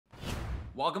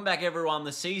Welcome back, everyone.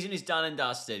 The season is done and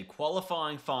dusted.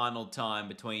 Qualifying final time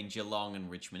between Geelong and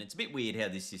Richmond. It's a bit weird how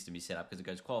this system is set up because it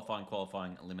goes qualifying,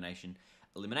 elimination,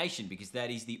 because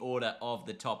that is the order of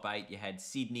the top 8. You had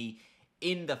Sydney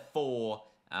in the 4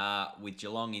 with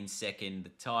Geelong in 2nd, the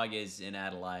Tigers and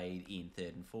Adelaide in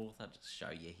 3rd and 4th. I'll just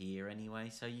show you here anyway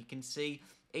so you can see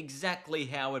exactly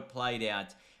how it played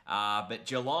out. But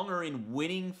Geelong are in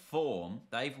winning form.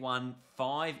 They've won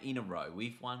 5 in a row.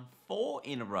 We've won 4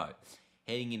 in a row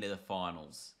heading into the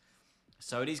finals.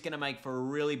 So it is going to make for a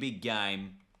really big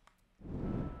game.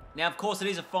 Now, of course, it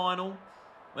is a final.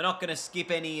 We're not going to skip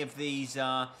any of these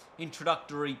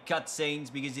introductory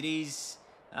cutscenes because it is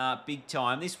big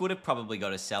time. This would have probably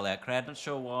got a sellout crowd. Not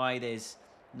sure why there's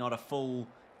not a full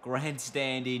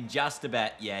grandstand in just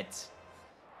about yet.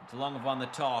 Geelong have won the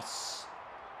toss.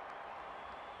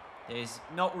 There's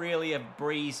not really a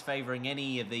breeze favouring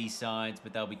any of these sides,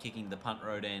 but they'll be kicking the punt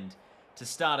road end to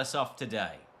start us off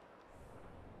today.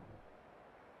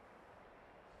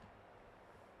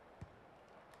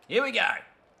 Here we go.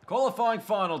 Qualifying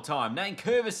final time.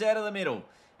 Nankervis out of the middle.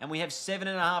 And we have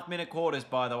 7.5 minute quarters,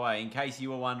 by the way, in case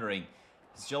you were wondering.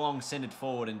 It's Geelong send it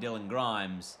forward and Dylan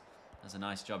Grimes does a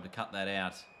nice job to cut that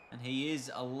out. And he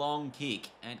is a long kick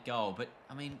at goal. But,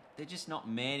 I mean, they're just not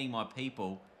manning my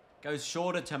people. Goes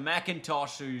shorter to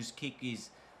McIntosh, whose kick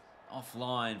is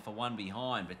offline for one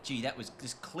behind. But, gee, that was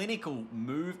this clinical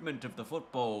movement of the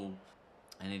football.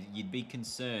 And you'd be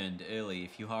concerned early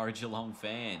if you are a Geelong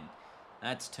fan.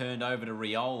 That's turned over to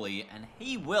Rioli, and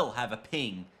he will have a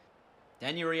ping.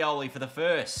 Daniel Rioli for the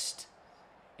first.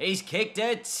 He's kicked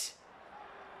it.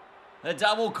 The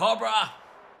double Cobra.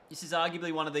 This is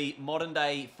arguably one of the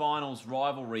modern-day finals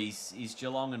rivalries, is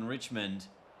Geelong and Richmond.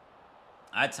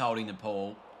 That's holding the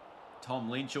ball. Tom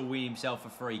Lynch will win himself a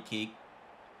free kick.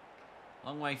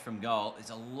 Long way from goal.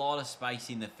 There's a lot of space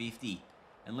in the 50.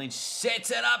 And Lynch sets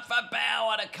it up for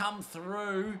Bauer to come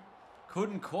through.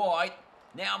 Couldn't quite.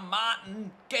 Now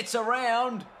Martin gets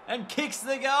around and kicks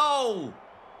the goal.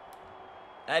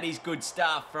 That is good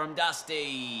stuff from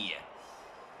Dusty.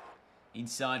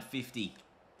 Inside 50.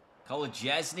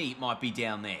 Kolajasny might be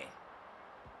down there.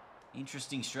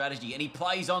 Interesting strategy. And he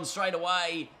plays on straight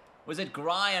away. Was it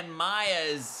Brian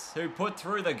Myers who put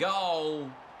through the goal?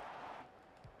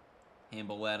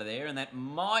 Handball out of there, and that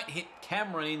might hit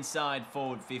Cameron inside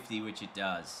forward 50, which it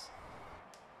does.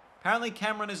 Apparently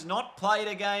Cameron has not played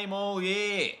a game all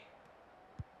year.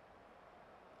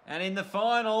 And in the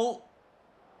final,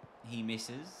 he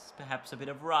misses. Perhaps a bit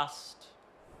of rust.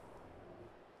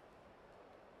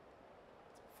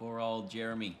 For old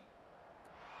Jeremy.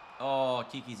 Oh,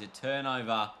 kick is a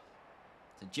turnover.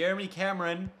 So Jeremy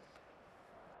Cameron.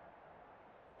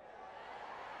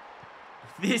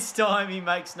 This time he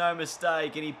makes no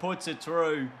mistake and he puts it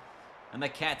through. And the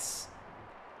Cats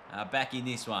are back in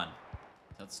this one.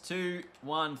 So it's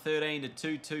 2-1-13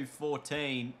 to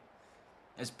 2-2-14.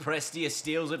 As Prestia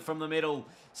steals it from the middle.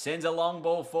 Sends a long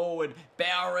ball forward.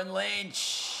 Bauer and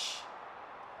Lynch.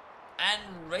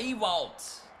 And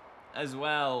Rewalt as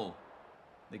well.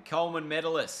 The Coleman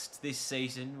medalist this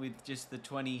season with just the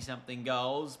 20-something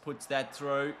goals. Puts that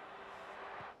through.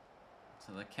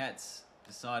 So the Cats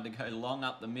decide to go long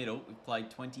up the middle. We've played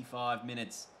 25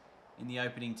 minutes in the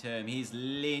opening term. Here's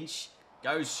Lynch.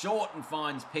 Goes short and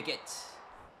finds Pickett.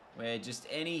 Where just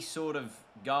any sort of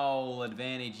goal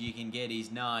advantage you can get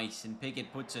is nice. And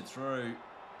Pickett puts it through.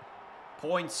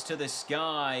 Points to the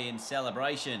sky in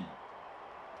celebration.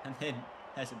 And then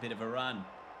has a bit of a run.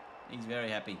 He's very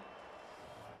happy.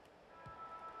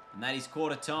 And that is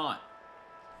quarter time.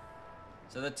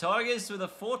 So the Tigers with a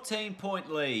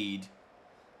 14-point lead.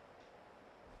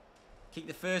 Kicked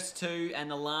the first 2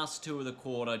 and the last 2 of the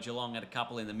quarter. Geelong had a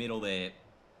couple in the middle there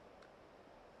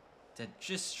to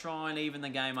just try and even the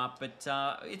game up. But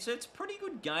it's a pretty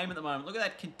good game at the moment. Look at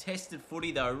that contested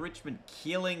footy, though. Richmond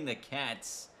killing the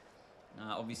Cats.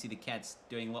 Obviously, the Cats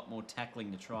doing a lot more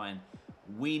tackling to try and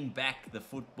win back the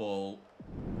football.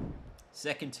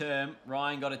 Second term,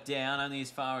 Ryan got it down only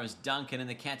as far as Duncan, and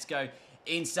the Cats go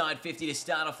inside 50 to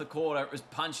start off the quarter. It was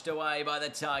punched away by the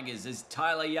Tigers as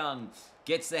Tyler Young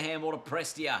gets the handball to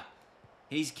Prestia.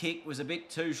 His kick was a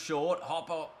bit too short.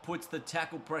 Hopper puts the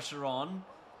tackle pressure on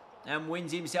and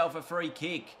wins himself a free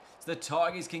kick. So the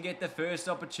Tigers can get the first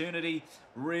opportunity.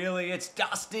 Really, it's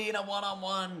Dusty in a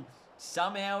one-on-one.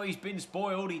 Somehow he's been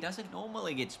spoiled. He doesn't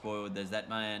normally get spoiled. There's that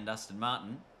man, Dustin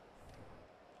Martin.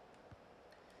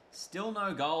 Still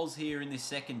no goals here in this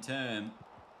second term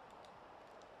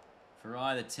for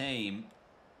either team.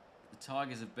 The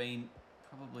Tigers have been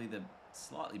probably the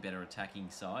slightly better attacking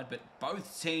side, but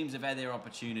both teams have had their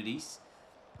opportunities.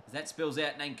 As that spills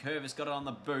out, Nankervis got it on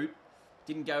the boot.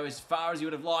 Didn't go as far as you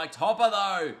would have liked. Hopper,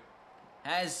 though,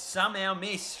 has somehow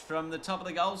missed from the top of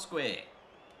the goal square.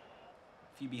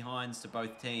 A few behinds to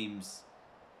both teams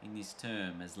in this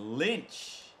term as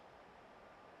Lynch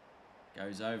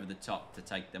goes over the top to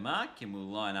take the mark, and we'll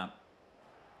line up.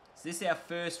 Is this our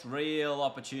first real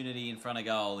opportunity in front of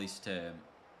goal this term?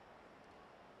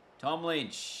 Tom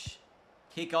Lynch,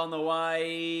 kick on the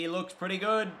way, looks pretty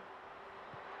good.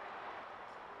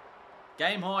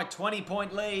 Game high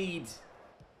 20-point lead.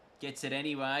 Gets it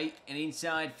anyway, and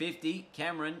inside 50,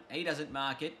 Cameron, he doesn't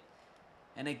mark it.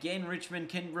 And again, Richmond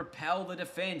can repel the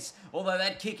defence, although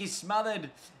that kick is smothered,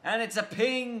 and it's a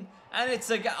ping, and it's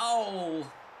a goal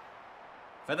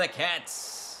for the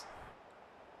Cats.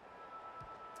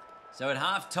 So at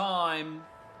half-time,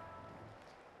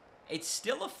 it's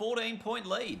still a 14-point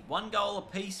lead. 1 goal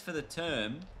apiece for the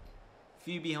term. A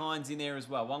few behinds in there as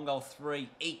well. 1 goal, 3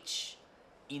 each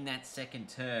in that second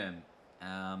term.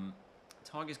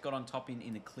 Tigers got on top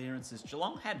in the clearances.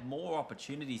 Geelong had more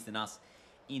opportunities than us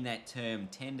in that term.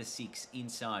 10-6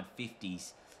 inside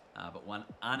 50s. But one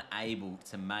unable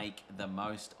to make the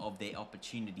most of their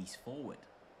opportunities forward.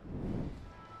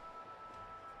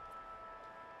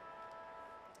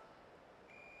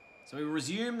 So we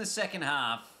resume the second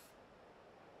half.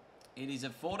 It is a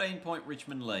 14-point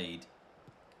Richmond lead.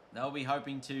 They'll be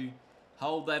hoping to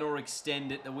hold that or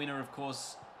extend it. The winner, of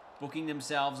course, booking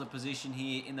themselves a position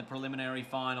here in the preliminary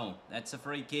final. That's a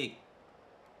free kick.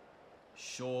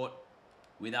 Short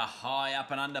with a high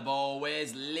up and under ball.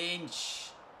 Where's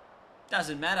Lynch?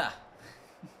 Doesn't matter.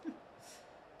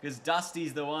 Because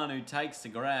Dusty's the one who takes the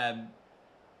grab.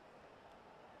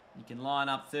 You can line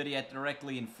up 38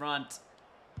 directly in front.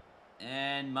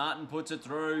 And Martin puts it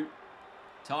through.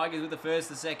 Tigers with the first,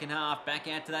 the second half. Back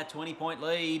out to that 20-point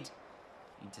lead.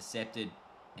 Intercepted.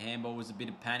 Handball was a bit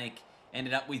of panic.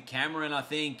 Ended up with Cameron, I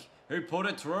think, who put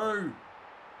it through.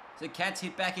 So Cats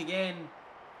hit back again.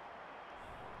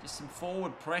 Just some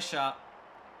forward pressure.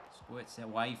 Squirts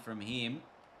away from him.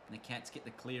 And the Cats get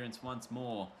the clearance once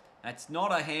more. That's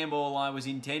not a handball I was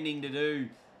intending to do,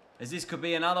 as this could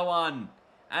be another one.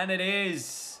 And it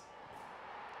is.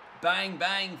 Bang,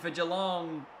 bang for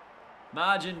Geelong.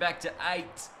 Margin back to 8.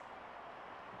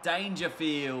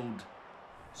 Dangerfield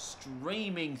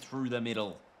streaming through the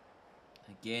middle.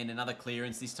 Again, another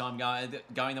clearance, this time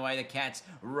going the way of the Cats.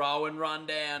 Row and run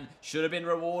down. Should have been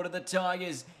rewarded, the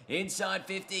Tigers. Inside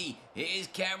 50. Here's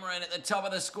Cameron at the top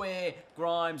of the square.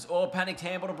 Grimes, panicked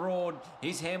handball to Broad.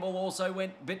 His handball also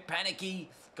went a bit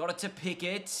panicky. Got it to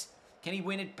Pickett. Can he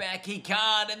win it back? He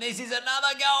can't. And this is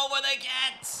another goal for the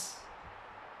Cats.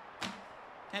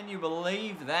 Can you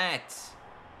believe that?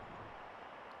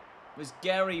 It was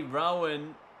Gary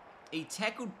Rowan. He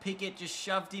tackled Pickett, just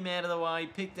shoved him out of the way,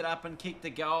 picked it up and kicked the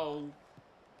goal.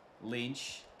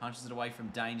 Lynch punches it away from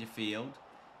Dangerfield.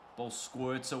 Ball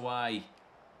squirts away.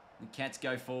 The Cats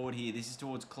go forward here. This is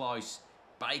towards close.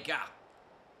 Baker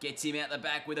gets him out the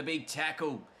back with a big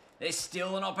tackle. There's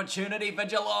still an opportunity for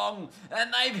Geelong,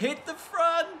 and they've hit the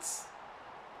front.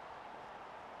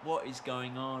 What is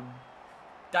going on?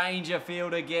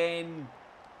 Dangerfield again.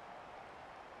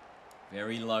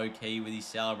 Very low-key with his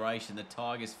celebration. The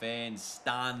Tigers fans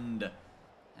stunned.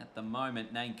 At the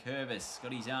moment, Nankervis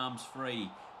got his arms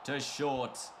free to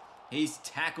Short. He's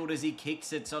tackled as he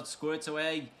kicks it, so it squirts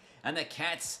away. And the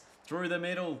Cats through the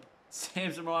middle.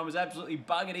 Samson Ryan was absolutely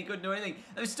buggered. He couldn't do anything.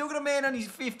 They've still got a man on his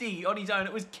 50 on his own.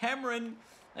 It was Cameron.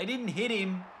 They didn't hit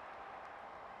him.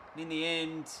 In the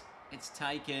end, it's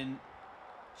taken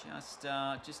just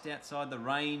outside the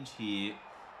range here.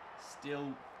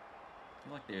 Still... I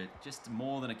feel like they're just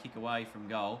more than a kick away from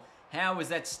goal. How has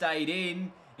that stayed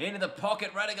in? Into the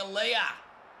pocket, Radigalia.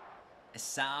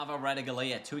 Esava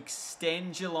Radigalia to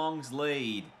extend Geelong's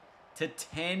lead to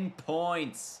 10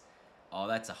 points. Oh,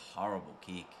 that's a horrible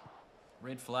kick.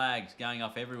 Red flags going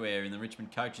off everywhere in the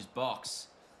Richmond coach's box.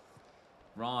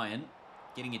 Ryan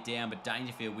getting it down, but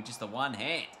Dangerfield with just the one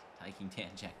hand taking down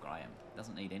Jack Graham.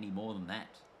 Doesn't need any more than that.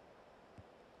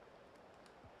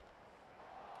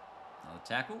 Another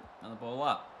tackle, another ball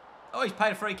up. Oh, he's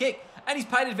paid a free kick, and he's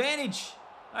paid advantage.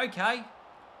 Okay.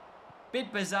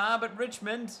 Bit bizarre, but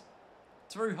Richmond,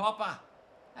 through Hopper,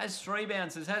 has 3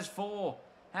 bounces, has 4,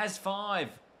 has 5,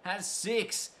 has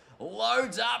 6,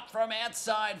 loads up from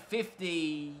outside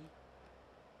 50.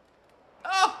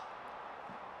 Oh!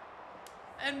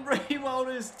 And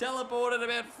Rewalder's teleported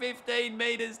about 15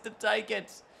 metres to take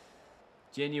it.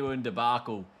 Genuine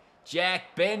debacle.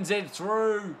 Jack bends it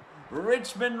through.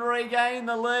 Richmond regain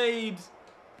the lead.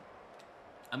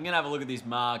 I'm going to have a look at this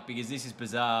mark because this is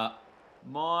bizarre.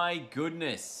 My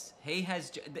goodness. He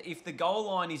has... If the goal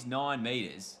line is 9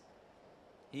 metres,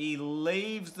 He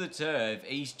leaves the turf.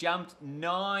 He's jumped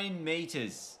 9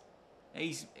 metres.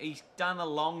 He's done a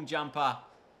long jumper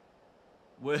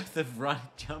worth of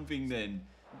jumping then.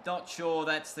 Not sure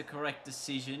that's the correct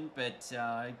decision, but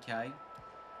okay.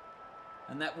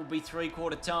 And that will be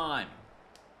 3/4 time.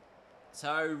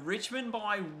 So Richmond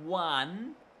by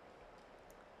 1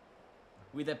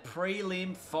 with a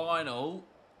prelim final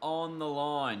on the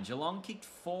line. Geelong kicked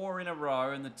 4 in a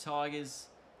row and the Tigers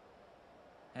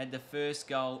had the first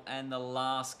goal and the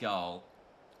last goal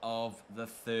of the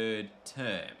third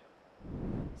term.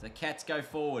 So the Cats go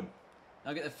forward.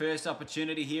 They'll get the first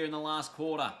opportunity here in the last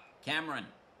quarter. Cameron.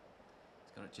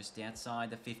 He's got it just outside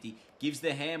the 50. Gives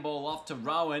the handball off to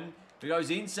Rowan, who goes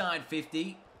inside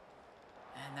 50.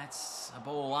 And that's a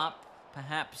ball up,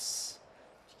 perhaps.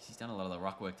 Jeez, he's done a lot of the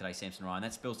ruck work today, Samson Ryan.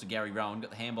 That spills to Gary Rowan.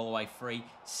 Got the handball away free.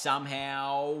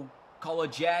 Somehow,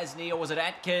 Kolajasny, or was it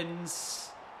Atkins,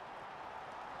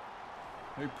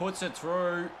 who puts it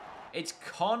through. It's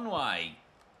Conway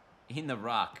in the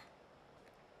ruck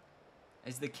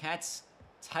as the Cats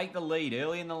take the lead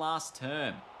early in the last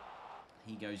term.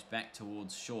 He goes back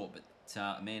towards short, but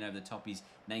a man over the top is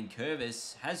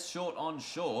Nankervis. Has short on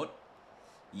short.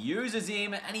 Uses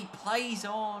him, and he plays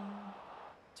on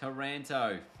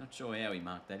Taranto. Not sure how he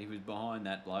marked that. He was behind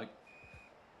that bloke.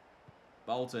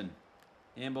 Bolton.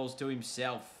 Handballs to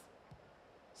himself.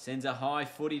 Sends a high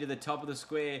footy to the top of the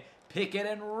square. Pickett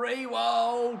and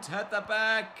Rewalt at the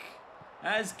back.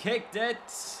 Has kicked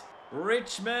it.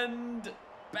 Richmond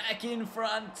back in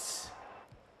front.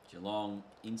 Geelong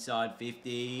inside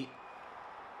 50.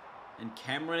 And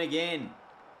Cameron again.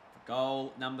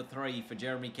 Goal number 3 for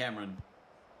Jeremy Cameron.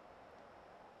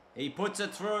 He puts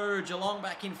it through. Geelong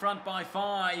back in front by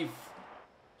 5. Do you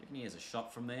reckon he has a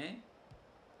shot from there?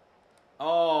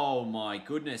 Oh my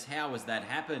goodness, how has that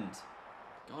happened?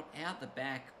 Got out the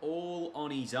back all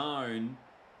on his own.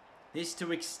 This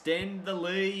to extend the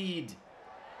lead.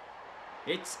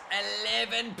 It's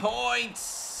 11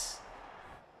 points.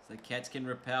 So the Cats can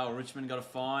repel. Richmond got to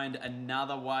find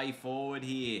another way forward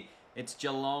here. It's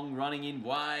Geelong running in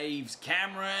waves.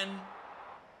 Cameron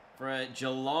for a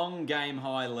Geelong game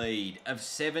high lead of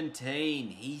 17.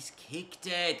 He's kicked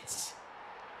it.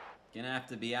 Gonna have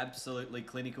to be absolutely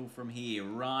clinical from here.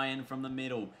 Ryan from the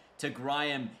middle to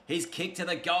Graham. His kick to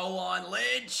the goal line.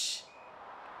 Lynch.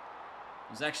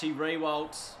 It was actually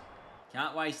Rewalt.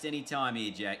 Can't waste any time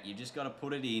here, Jack. You've just got to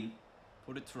put it in.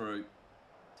 Put it through.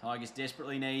 Tigers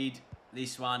desperately need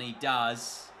this one. He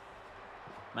does.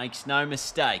 Makes no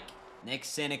mistake. Next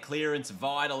centre clearance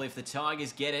vital if the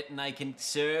Tigers get it and they can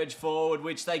surge forward,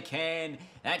 which they can.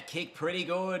 That kick pretty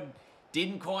good.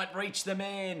 Didn't quite reach the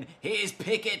man. Here's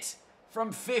Pickett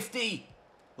from 50.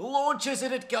 Launches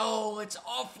it at goal. It's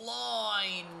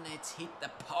offline. It's hit the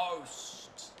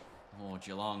post. Oh,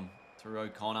 Geelong through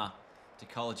O'Connor to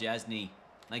Kolajasny.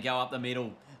 They go up the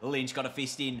middle. Lynch got a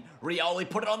fist in. Rioli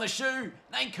put it on the shoe.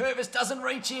 Nankervis doesn't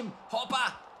reach him.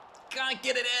 Hopper can't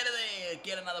get it out of there.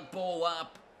 Get another ball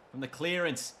up from the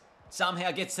clearance.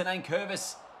 Somehow gets to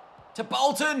Nankervis. To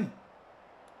Bolton.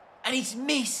 And he's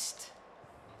missed.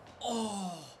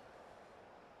 Oh.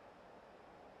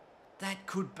 That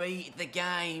could be the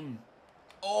game.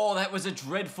 Oh, that was a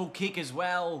dreadful kick as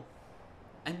well.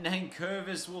 And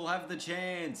Nankervis will have the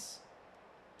chance.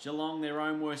 Geelong, their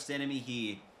own worst enemy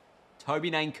here.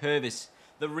 Toby Nankervis,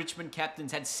 the Richmond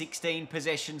captains, had 16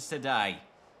 possessions today.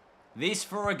 This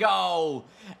for a goal.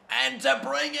 And to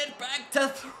bring it back to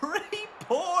 3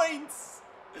 points.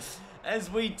 As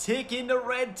we tick into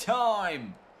red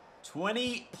time.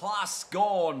 20 plus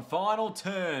gone. Final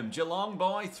term. Geelong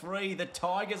by 3. The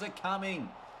Tigers are coming.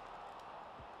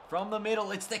 From the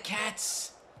middle, it's the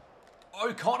Cats.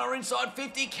 O'Connor inside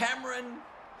 50. Cameron.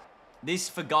 This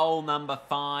for goal number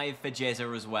 5 for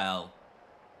Jezza as well.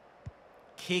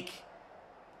 Kick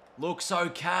looks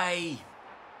okay.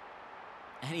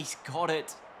 And he's got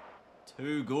it.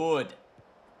 Too good.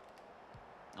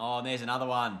 Oh, and there's another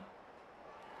one.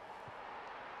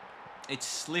 It's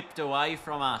slipped away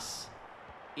from us.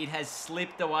 It has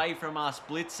slipped away from us.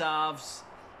 Blitzarves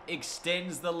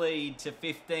extends the lead to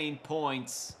 15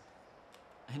 points.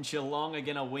 And Geelong are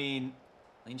going to win.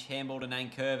 Lynch handball to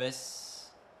Nankervis.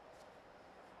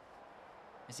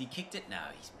 Has he kicked it? No,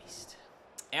 he's missed.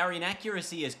 Our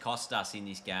inaccuracy has cost us in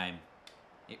this game.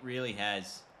 It really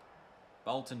has.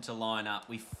 Bolton to line up.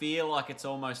 We feel like it's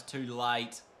almost too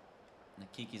late. And the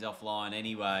kick is offline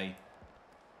anyway.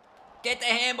 Get the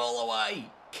handball away.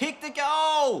 Kick the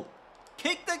goal.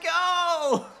 Kick the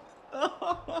goal.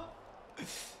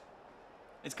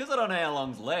 It's because I don't know how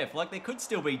long's left. Like, there could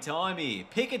still be time here.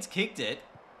 Pickett's kicked it.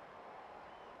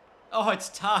 Oh, it's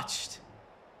touched.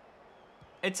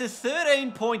 It's a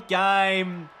 13-point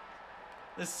game.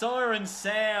 The siren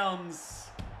sounds.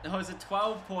 It was a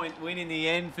 12-point win in the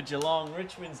end for Geelong.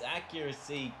 Richmond's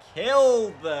accuracy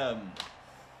killed them.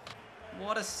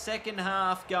 What a second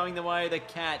half going the way of the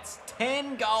Cats.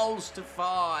 10 goals to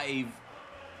 5.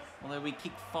 Although we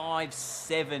kicked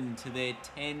 5-7 to their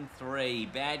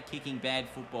 10-3. Bad kicking, bad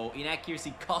football.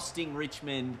 Inaccuracy costing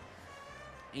Richmond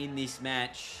in this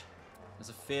match. It was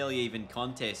a fairly even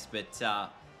contest, but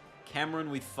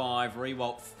Cameron with 5,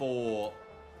 Rewalt 4.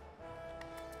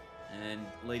 And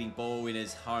leading ball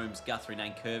winners, Holmes, Guthrie,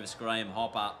 Nankervis, Graham,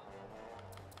 Hopper.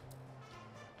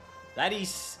 That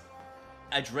is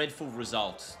a dreadful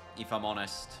result, if I'm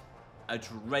honest. A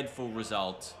dreadful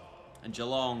result. And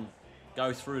Geelong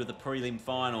go through to the prelim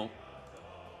final.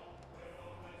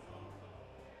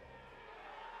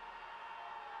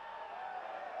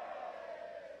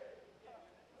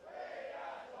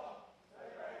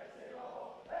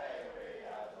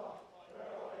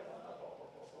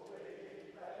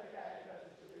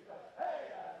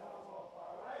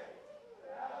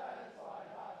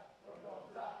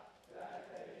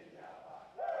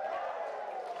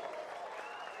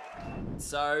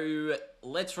 So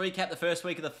let's recap the first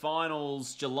week of the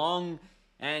finals. Geelong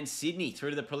and Sydney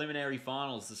through to the preliminary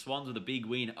finals. The Swans with a big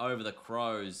win over the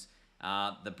Crows.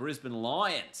 The Brisbane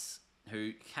Lions,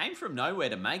 who came from nowhere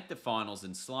to make the finals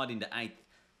and slide into 8th,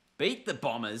 beat the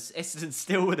Bombers. Essendon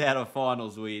still without a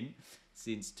finals win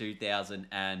since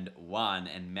 2001.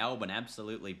 And Melbourne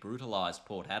absolutely brutalised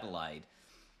Port Adelaide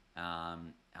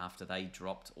after they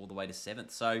dropped all the way to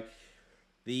 7th. So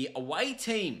the away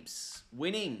teams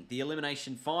winning the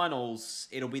elimination finals,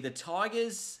 it'll be the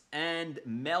Tigers and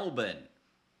Melbourne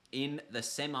in the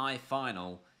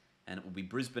semi-final, and it will be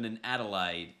Brisbane and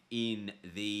Adelaide in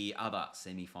the other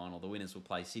semi-final. The winners will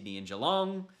play Sydney and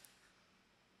Geelong.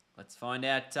 Let's find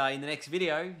out in the next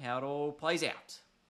video how it all plays out.